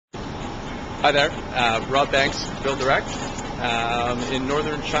Hi there, Rob Banks, Builddirect, in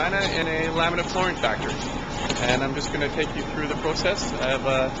northern China in a laminate flooring factory. And I'm just going to take you through the process. I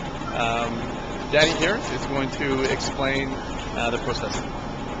have Danny here is going to explain the process.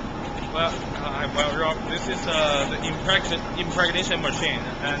 Well, Rob, this is the impregnation machine,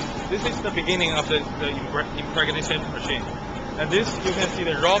 and this is the beginning of the impregnation machine. And this, you can see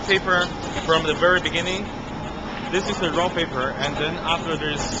the raw paper from the very beginning. This is the raw paper, and then after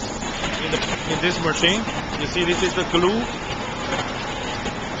this, in this machine, you see this is the glue.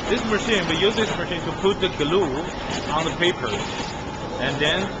 This machine, we use this machine to put the glue on the paper. And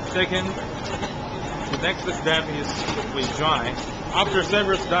then second, the next step is we dry. After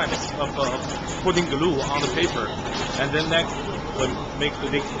several steps of putting glue on the paper, and then next we make the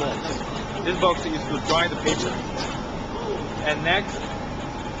next box. This box is to dry the paper. And next,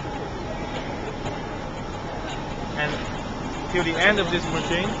 and till the end of this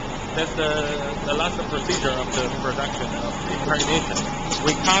machine, that's the last procedure of the production of impregnation.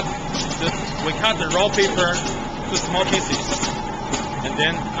 We cut the raw paper to small pieces, and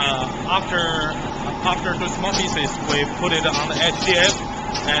then after the small pieces, we put it on the HDF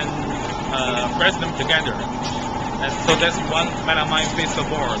and press them together. And so that's one melamine piece of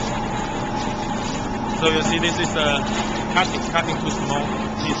board. So you see, this is cutting to small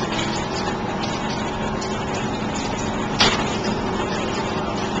pieces.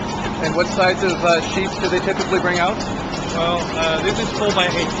 And what size of sheets do they typically bring out? Well, this is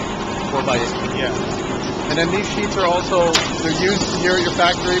 4x8. 4x8. Yeah. And then these sheets are also, they're used here at your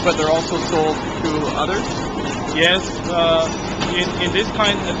factory, but they're also sold to others? Yes. In this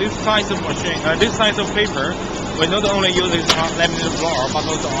size of machine, this size of paper, we not only use it on laminated floor, but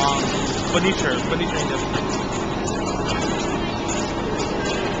also on furniture industry.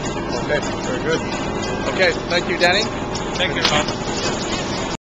 Okay, very good. Okay, thank you, Danny. Thank you, Todd.